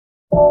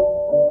I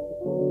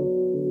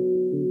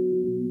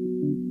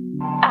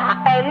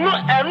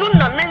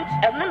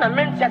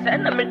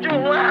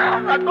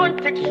don't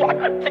take so. I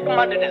don't take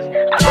madness.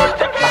 I don't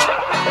take.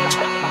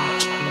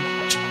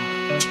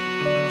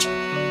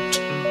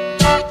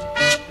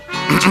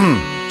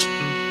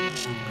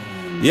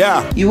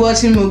 Yeah. You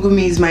watching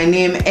Mugumi's. My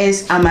name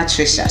is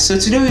Amatrisha. So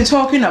today we're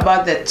talking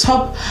about the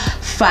top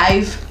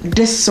 5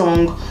 diss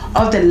song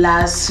of the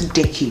last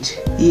decade.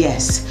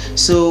 Yes.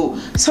 So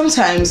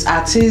sometimes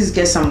artists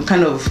get some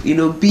kind of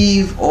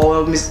beef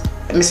or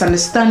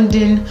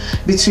misunderstanding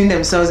between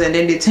themselves, and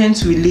then they tend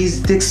to release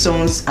diss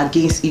songs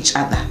against each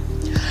other.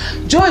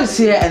 Joe is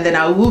here, and then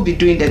I will be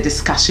doing the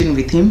discussion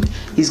with him.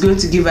 He's going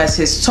to give us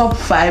his top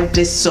 5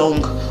 diss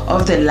song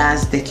of the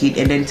last decade,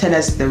 and then tell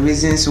us the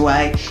reasons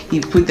why he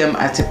put them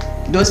at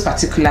those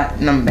particular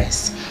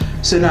numbers.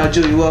 So now,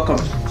 Joe, you're welcome.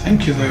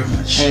 Thank you very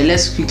much.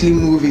 Let's quickly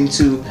move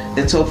into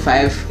the top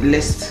 5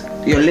 list.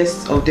 Your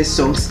list of these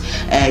songs.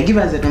 Give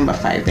us the number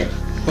 5 then.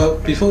 Well,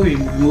 before we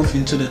move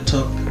into the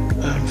top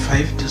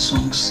 5 diss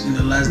songs in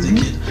the last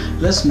decade,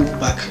 let's move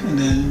back and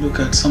then look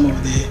at some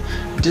of the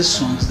diss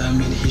songs that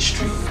made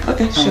history.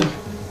 Okay, sure.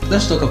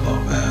 Let's talk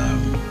about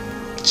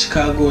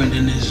Chicago, and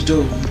then there's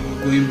Joe.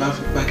 Going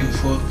back and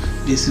forth,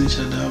 dissing each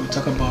other. We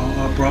talk about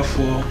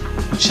Brafo,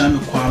 Chami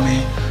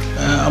Kwame,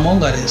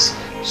 among others.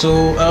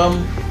 So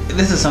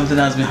this is something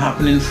that's been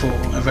happening for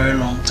a very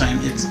long time.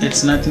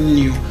 It's nothing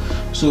new.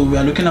 So we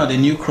are looking at the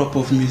new crop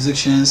of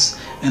musicians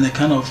and the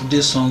kind of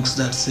diss songs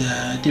that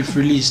they've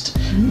released.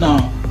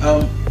 Now,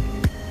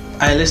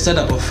 I listed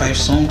about 5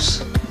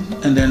 songs,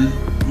 and then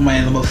my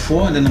number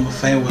 4 and then number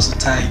 5 was a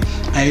tie.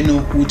 I know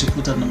who to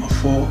put at number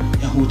 4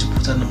 and who to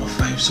put at number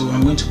 5. So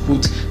I'm going to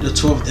put the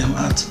 2 of them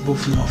at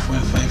both number 4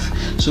 and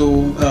 5.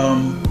 So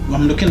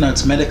I'm looking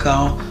at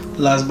Medical,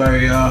 Last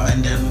Barrier,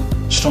 and then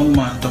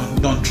Strongman,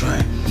 Don't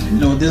Try.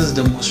 This is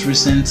the most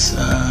recent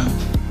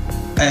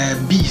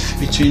beef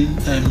between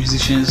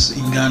musicians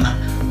in Ghana.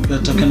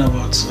 We're talking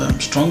about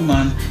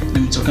Strongman, and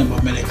we're talking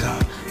about Medical.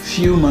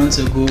 Few months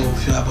ago,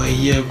 about a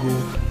year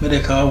ago,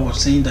 Medical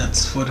was saying that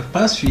for the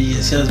past few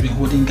years he has been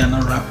holding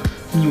Ghana rap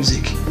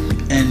music,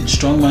 and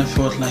Strongman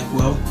felt like,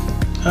 well,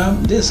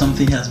 there's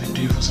something he has been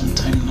doing for some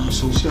time now,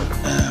 so sure.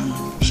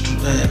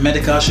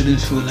 Medical shouldn't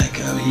feel like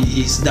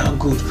he's that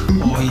good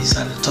or he's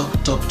at the top.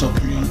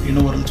 You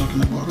know what I'm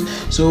talking about.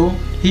 So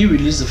he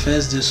released the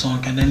first diss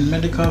song, and then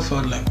Medical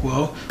felt like,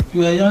 well,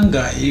 you're a young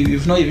guy,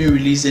 you've not even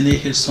released any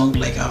hit song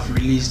like I've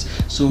released,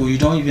 so you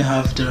don't even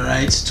have the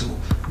right to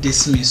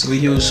diss me. So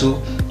he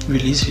also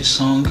released his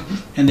song,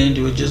 and then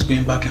they were just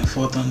going back and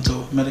forth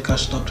until Medical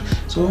stopped.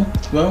 So,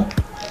 well,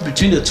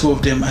 between the 2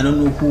 of them, I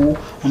don't know who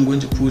I'm going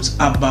to put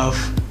above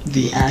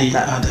the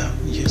other.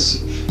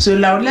 Yes. So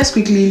now let's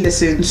quickly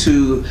listen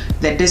to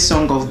the diss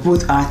song of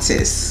both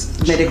artists,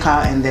 Medical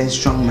and then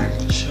Strongman.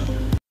 Sure.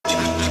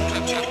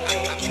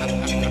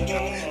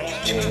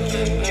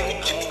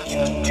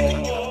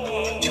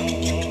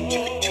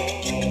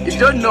 You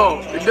don't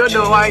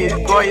know why it's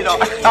going on.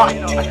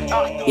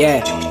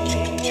 Yeah.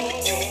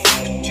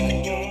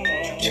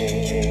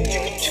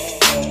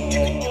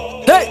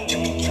 Hey.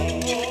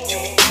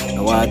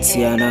 What's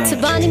your name?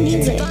 Tabani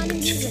music.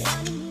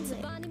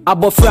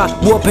 Abofra,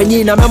 wo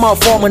panyin na mema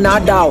form na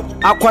adaw.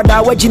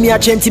 Akwada wagimi a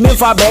chenti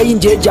memfa ba yin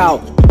jejaw.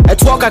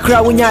 Eto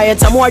kakra wonya ye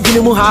tamo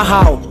adwene mu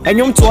hahaw.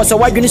 Enwom to so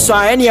wadwene so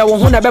a ene ye wo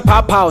ho na be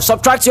papaw.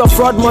 Subtract your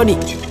fraud money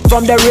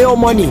from the real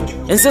money.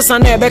 Insist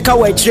on Ebeka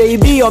we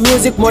trade be your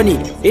music money.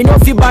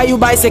 Enough you buy you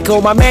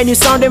bicycle, my man, you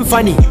sounding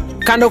funny.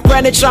 Can of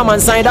credit traman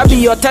sign that be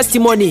your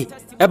testimony.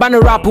 Eba no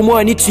rap mo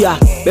ani tua.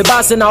 Be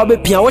bass na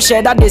obepia wo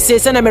share that they say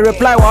send me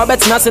reply wa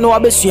obetena se na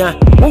obesua.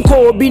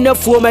 Unko obi na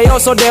fuo me yo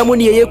so dem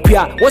ne ye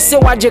kua. Wo se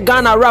waje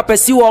Ghana rapper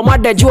si wo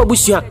madaji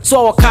obusua.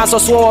 So wo cast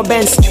so wo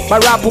bench. My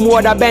rap mo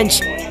other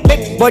bench.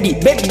 Big body,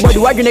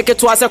 wadwene ke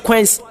to as a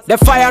quench. The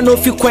fire no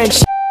fi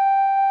quench.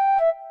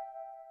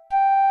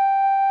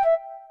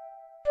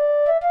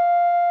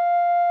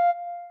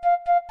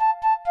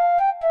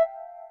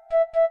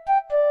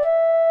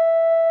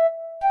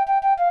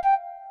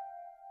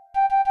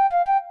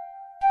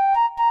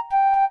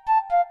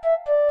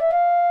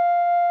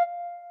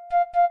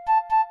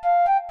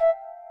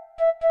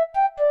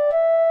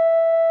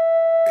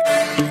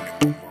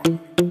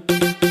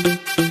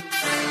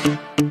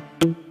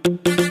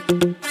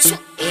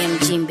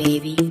 AMG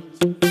baby.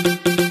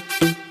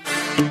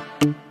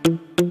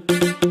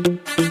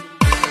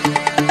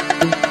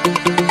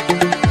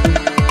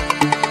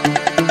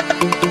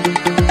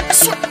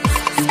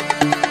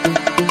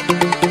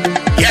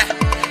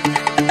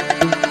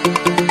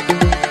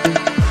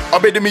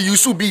 Me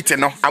use to beat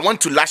no. I want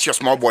to lash your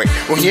small boy.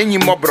 Oh, here you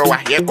more bro.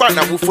 Here go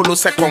na who follow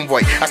second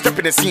boy. I step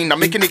in the scene, I'm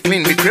making it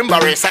clean. Me cream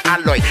barriers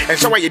alloy. And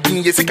show you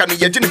doing you can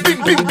you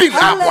bim.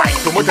 Ah boy.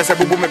 Promoter say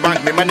boom me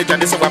bank. Me manager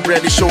this over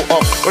bread show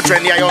up. But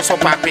trendy I also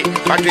papi.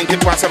 I drink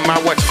it once on my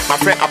watch. My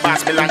friend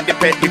Abbas me land the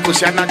pet. Because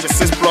she not just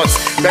 6 plots.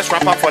 Best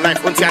rapper for life.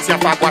 Until I see a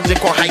fuck what they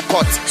call high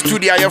court.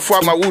 Studio I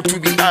for my wood to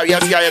be out.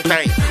 Yes, yeah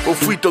time. Oh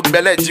free talk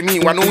belle Jimmy.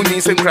 One who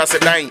needs and cross a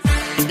line.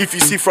 If you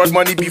see fraud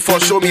money before,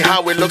 show me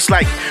how it looks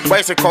like.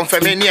 Boys a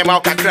confirm me and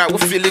we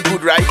feeling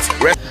good,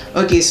 right?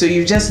 Okay, so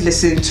you just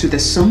listened to the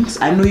songs.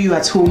 I know you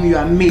at home, you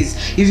are amazed.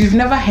 If you've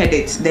never heard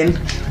it, then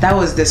that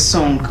was the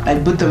song.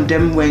 Like both of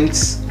them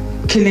went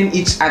killing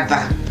each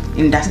other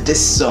in this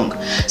song.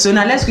 So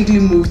now let's quickly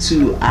move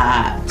to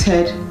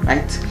third,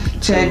 right?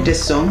 Third, the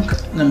song.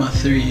 Number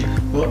 3.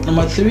 Well,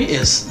 number 3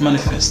 is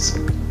Manifest,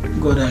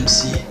 God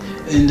MC.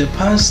 In the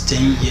past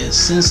 10 years,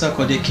 since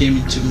Sarkodie came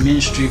into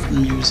mainstream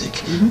music,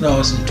 that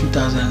was in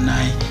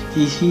 2009,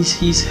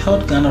 he's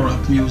held Ghana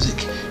rap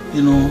music.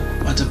 You know,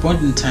 at a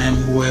point in time,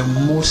 we were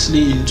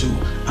mostly into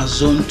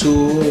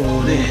Azonto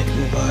or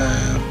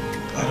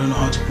I don't know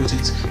how to put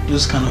it,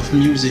 those kind of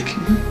music.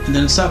 And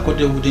then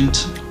Sarkodie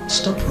wouldn't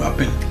stop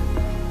rapping.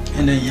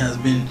 And then he has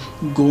been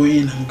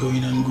going and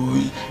going and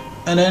going.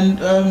 And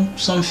then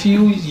some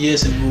few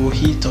years ago,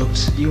 he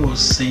was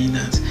saying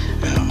that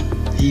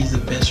he's the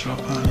best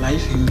rapper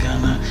alive in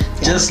Ghana,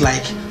 just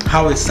like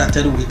how it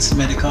started with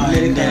Medical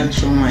and then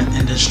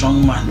the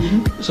Strong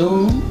Man.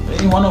 So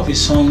in one of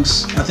his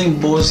songs, I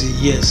think Bossy,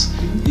 yes,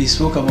 he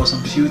spoke about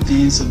some few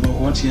things about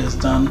what he has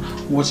done,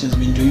 what he has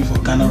been doing for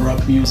Ghana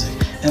rap music.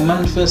 And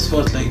Manifest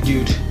felt like,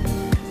 dude,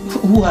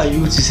 who are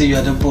you to say you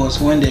are the boss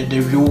when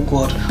the real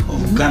god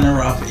of Ghana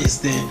rap is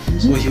there?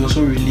 So he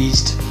also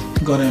released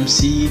God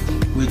MC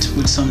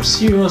with some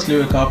serious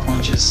lyrical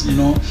punches. You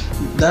know,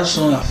 that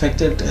song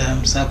affected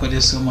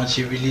Sarkodie so much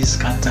he released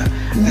Kanta,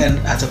 and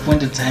at a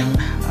point in time,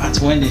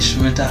 when the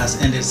instrumental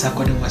has ended,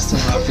 Sarkodie was still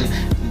rapping.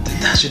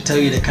 That should tell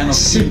you the kind of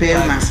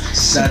impact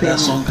that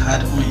song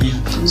had on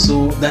him.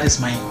 So that is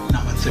my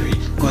number 3,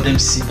 God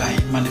MC by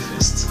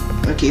Manifest.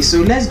 Okay, so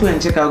let's go and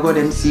check out God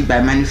MC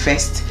by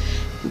Manifest.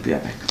 We'll be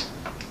right back.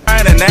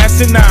 And that's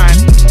a 9.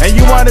 And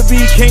you wanna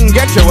be king,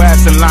 get your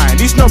ass in line.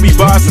 These no be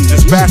bars, I'm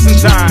just passing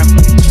time.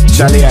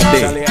 Charlie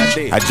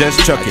I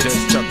just chuck it.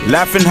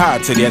 Laughing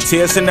hard till there are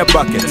tears in the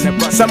bucket.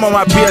 Some of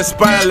my peers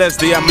spineless,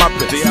 they are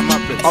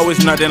muppets.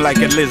 Always nothing like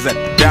a lizard.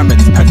 Damn it,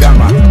 I got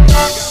my.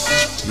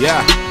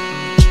 Yeah.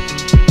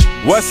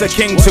 What's a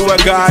king to a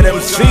God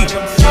MC?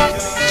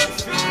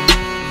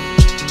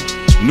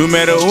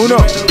 Numero uno.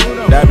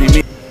 That be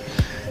me.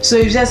 So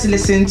you just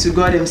listened to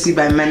God MC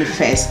by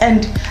Manifest,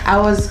 and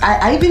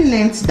I even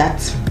learned that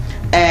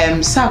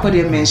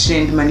Sarkodie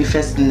mentioned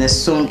Manifest in the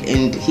song,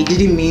 and he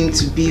didn't mean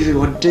to be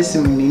or diss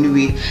him in any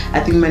way. I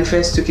think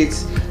Manifest took it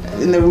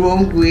in the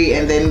wrong way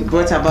and then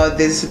brought about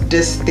this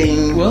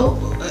thing. Well,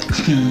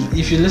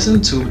 if you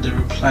listen to the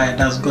reply,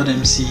 that's God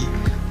MC.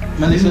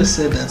 Manifest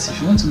said that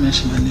if you want to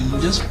mention my name,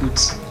 just put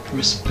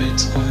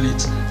respect on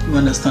it. You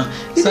understand?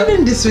 He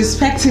didn't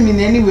disrespect him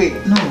in any way.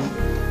 No.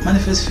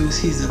 Manifest feels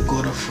he's the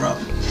god of rap.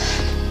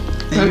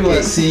 And you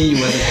are saying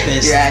you are the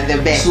best. You are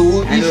the best.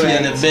 So if you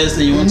are the best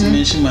and you want to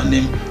mention my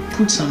name,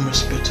 put some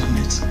respect on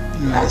it.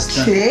 You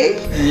understand? Okay.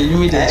 And you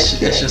need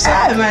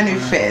that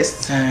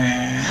Manifest.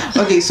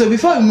 Okay, so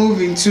before we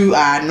move into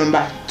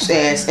number 2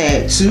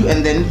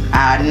 and then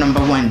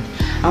number 1,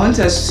 I want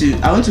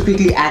to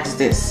quickly ask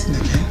this.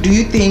 Okay. Do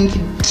you think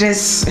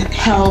this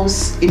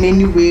helps in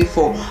any way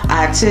for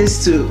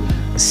artists to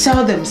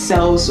sell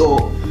themselves or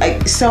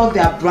like sell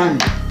their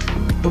brand?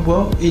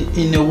 Well,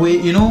 in a way,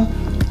 you know,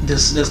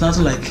 there's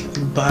nothing like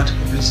bad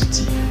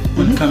publicity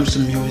when it comes to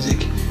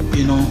music.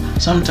 You know,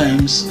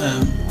 sometimes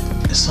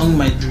a song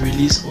might be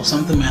released or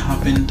something might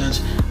happen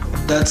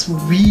that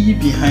we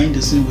behind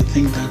the scene would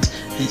think that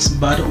it's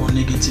bad or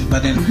negative,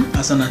 but then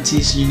as an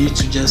artist you need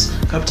to just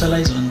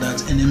capitalize on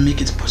that and then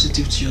make it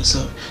positive to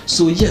yourself.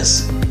 So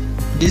yes,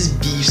 these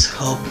beefs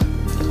help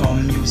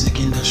our music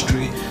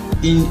industry.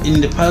 In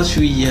the past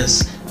few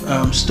years,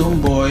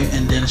 Stonebwoy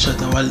and then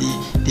Shatta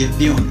Wale, they've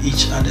been on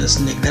each other's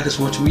neck. That is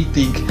what we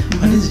think.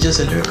 But this is just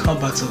a lyrical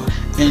battle,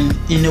 and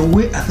in a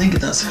way I think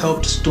it has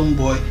helped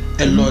Stonebwoy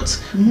a lot.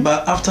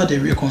 But after they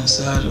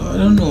reconciled, I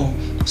don't know,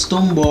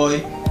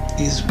 Stonebwoy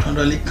is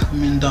gradually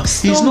coming down.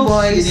 He's not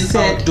fading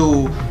out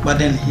though, but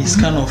then he's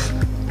kind of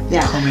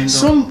coming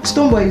down.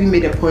 Stonebwoy even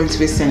made a point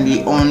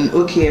recently on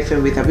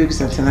OKFM with Abibu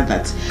Santana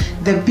that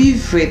the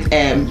beef with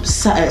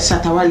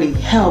Shatta Wale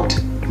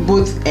helped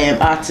both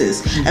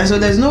artists, and so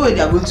there's no way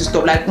they're going to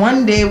stop. Like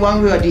one day,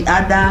 one way or the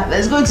other,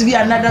 there's going to be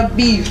another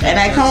beef, and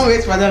I can't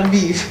wait for that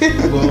beef.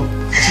 Well,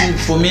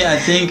 for me, I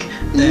think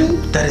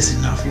that is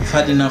enough. We've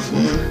had enough of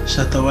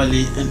Shatta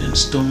Wale and then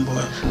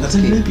Stonebwoy. I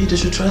think maybe they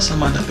should try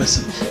some other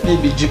person,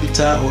 maybe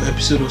Jupiter or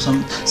Episode or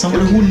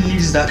somebody who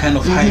needs that kind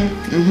of hype,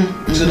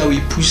 so that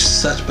we push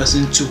such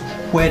person to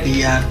where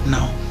they are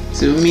now.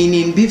 So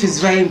meaning beef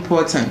is very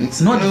important. It's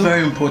not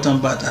very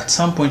important, but at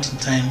some point in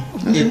time,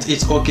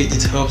 it's okay.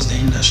 It helps the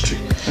industry.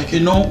 Okay.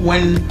 You know,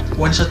 when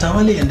Shatta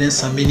Wale and then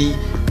Samini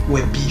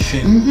were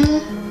beefing,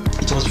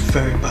 it was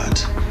very bad.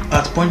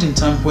 At a point in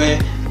time where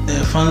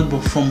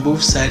fans from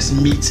both sides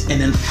meet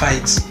and then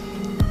fight,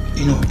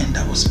 you know, and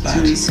that was bad.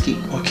 Too risky.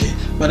 Okay,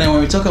 but then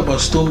when we talk about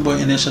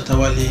Stonebwoy and then Shatta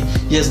Wale,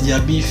 yes, they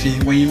are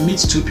beefing. When you meet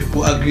two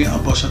people arguing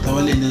about Shatta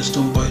Wale and then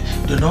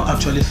Stonebwoy, they don't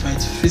actually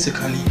fight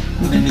physically,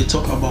 but then they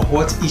talk about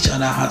what each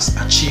other has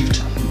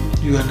achieved.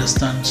 You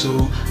understand?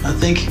 So I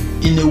think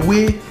in a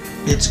way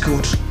it's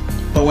good,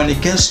 But when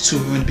it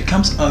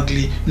becomes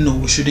ugly, no,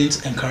 we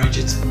shouldn't encourage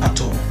it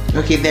at all.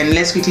 Okay, then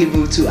let's quickly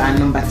move to our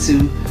number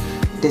 2,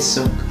 this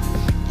song.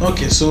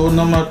 Okay, so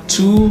number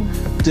 2,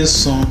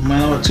 this song. My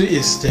number 2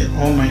 is the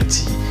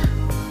Almighty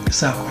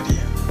Sarkodie.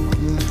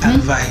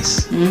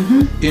 Advice.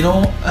 You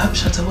know,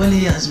 Shatta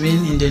Wale has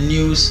been in the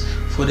news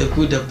for the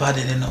good, the bad,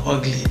 and the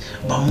ugly,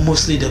 but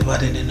mostly the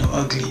bad and the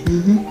ugly.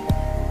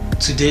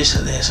 Today,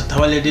 Shatta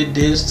Wale did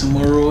this.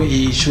 Tomorrow,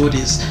 he showed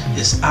his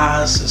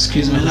ass.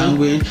 Excuse my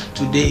language.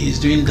 Today, he's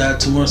doing that.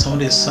 Tomorrow,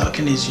 somebody is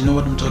sucking his. You know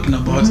what I'm talking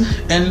about.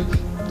 And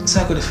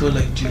Sarkodie feel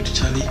like, dude,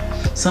 Charlie,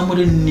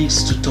 somebody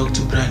needs to talk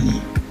to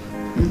Granny.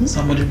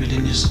 Somebody really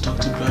needs to talk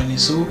to Granny.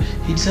 So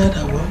he decided,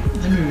 well,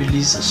 let me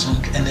release a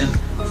song and then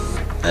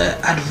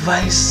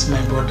advise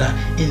my brother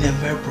in a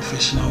very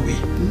professional way.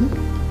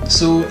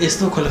 So it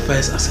still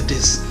qualifies as a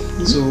diss.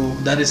 So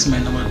that is my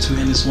number 2,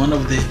 and it's one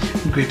of the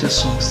greatest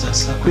songs that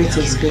Sarkodie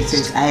has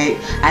released.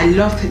 I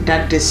loved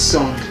this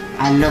song.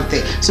 I loved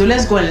it. So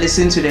let's go and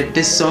listen to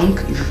this song.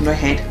 If you've not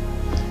heard,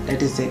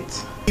 that is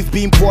it. If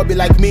being poor be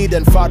like me,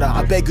 then father,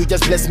 I beg you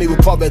just bless me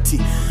with poverty.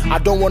 I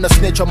don't wanna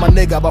snitch on my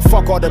nigga, but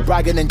fuck all the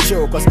bragging and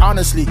chill. Cause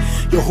honestly,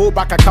 your whole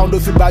back account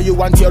don't feel by you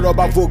 1 tier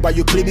rubber Vogue, but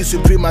you claiming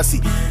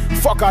supremacy.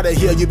 Fuck out of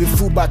here, you be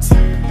fool batty.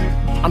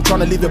 I'm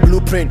trying to leave a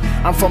blueprint.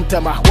 I'm from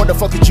Tema. What the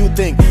fuck did you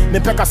think? Me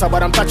pekasa,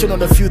 but I'm touching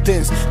on a few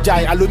things.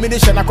 Jai,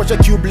 illumination, I coach a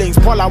cube links.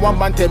 Paula one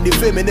man tem, the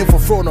fame in for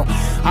Frono.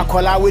 I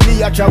call out with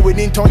the yacha, we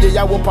need Tony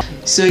Yawopa.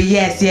 So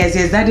yes,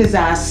 that is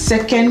our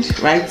second,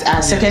 right?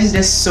 Our second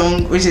this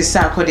song, which is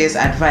Sarkodie's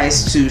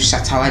advice to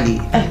Shatta Wale.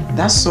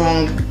 That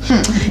song,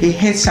 it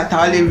hits Shatta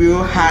Wale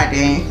real hard,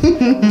 eh?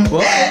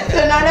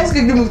 So now let's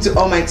quickly move to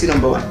Almighty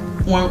number 1.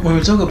 When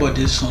we talk about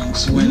these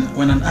songs,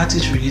 when an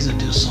artist releases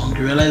this song,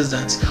 you realize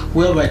that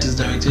whoever it is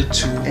directed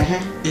to,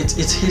 it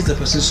hits the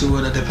person so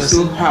well that the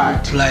person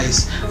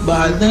replies.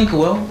 But I think,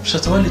 well,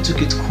 Shatta Wale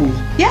took it cool.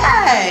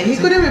 Yeah, he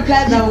couldn't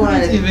reply that one.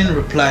 He couldn't even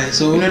reply.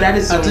 So that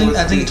is I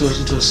think it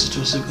was okay.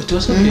 It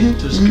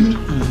was good.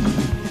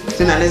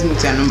 So now let's move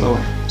to our number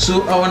 1.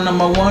 So our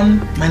number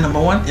 1, my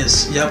number 1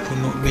 is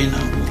Yapono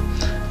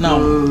Benambu. Now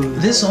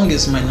this song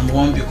is my number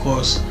 1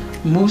 because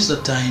most of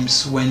the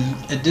times when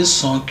this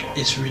song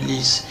is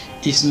released,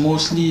 it's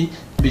mostly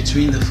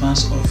between the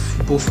fans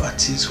of both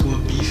artists who are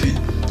beefing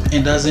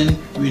and doesn't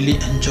really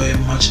enjoy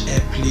much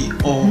airplay,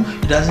 or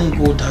it doesn't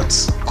go that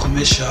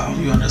commercial.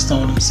 You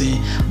understand what I'm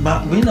saying?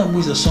 But Benambu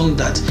is a song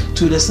that,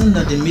 to the extent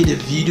that they made a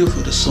video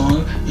for the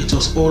song, it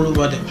was all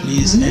over the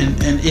place,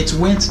 and it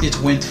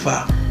went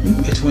far.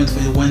 It went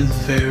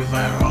very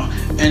viral.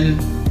 And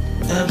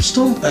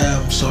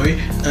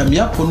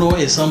Yapono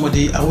is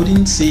somebody, I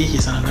wouldn't say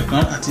he's an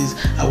underground artist,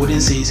 I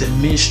wouldn't say he's a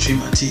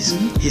mainstream artist.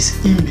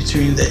 He's in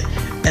between there,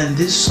 and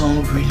this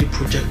song really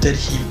projected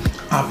him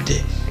up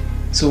there.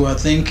 So I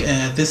think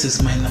this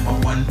is my number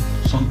 1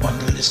 song on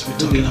the list we're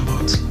talking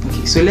about.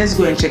 Okay, so let's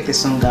go and check the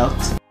song out.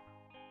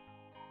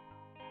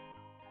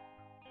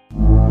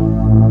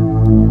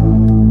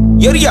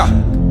 Yoria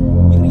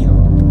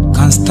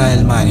can't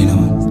style man, you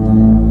know.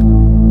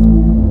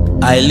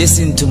 I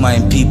listen to my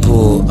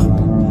people,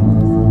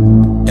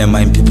 and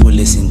my people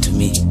listen to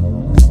me.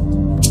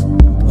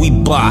 We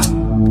bad.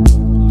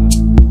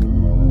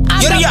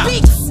 Yoria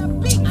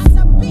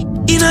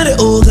inna the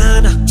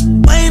Ogana,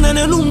 wine and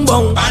a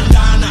lumbong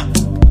bandana.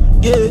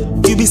 Yeah,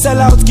 you be sell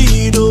out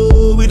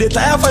kiddo with the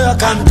tire for your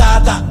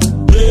cantata.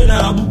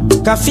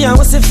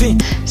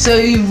 So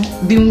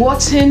you've been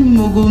watching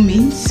Mogul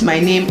Means. My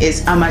name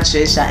is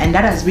Amatrisha, and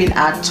that has been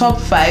our top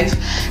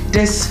 5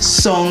 this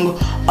song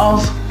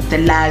of the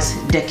last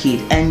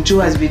decade. And Joe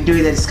has been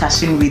doing the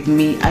discussion with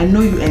me. I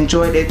know you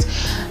enjoyed it.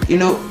 You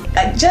know,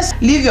 just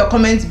leave your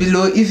comments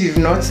below if you've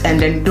not, and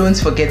then don't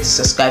forget to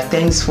subscribe.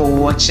 Thanks for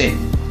watching.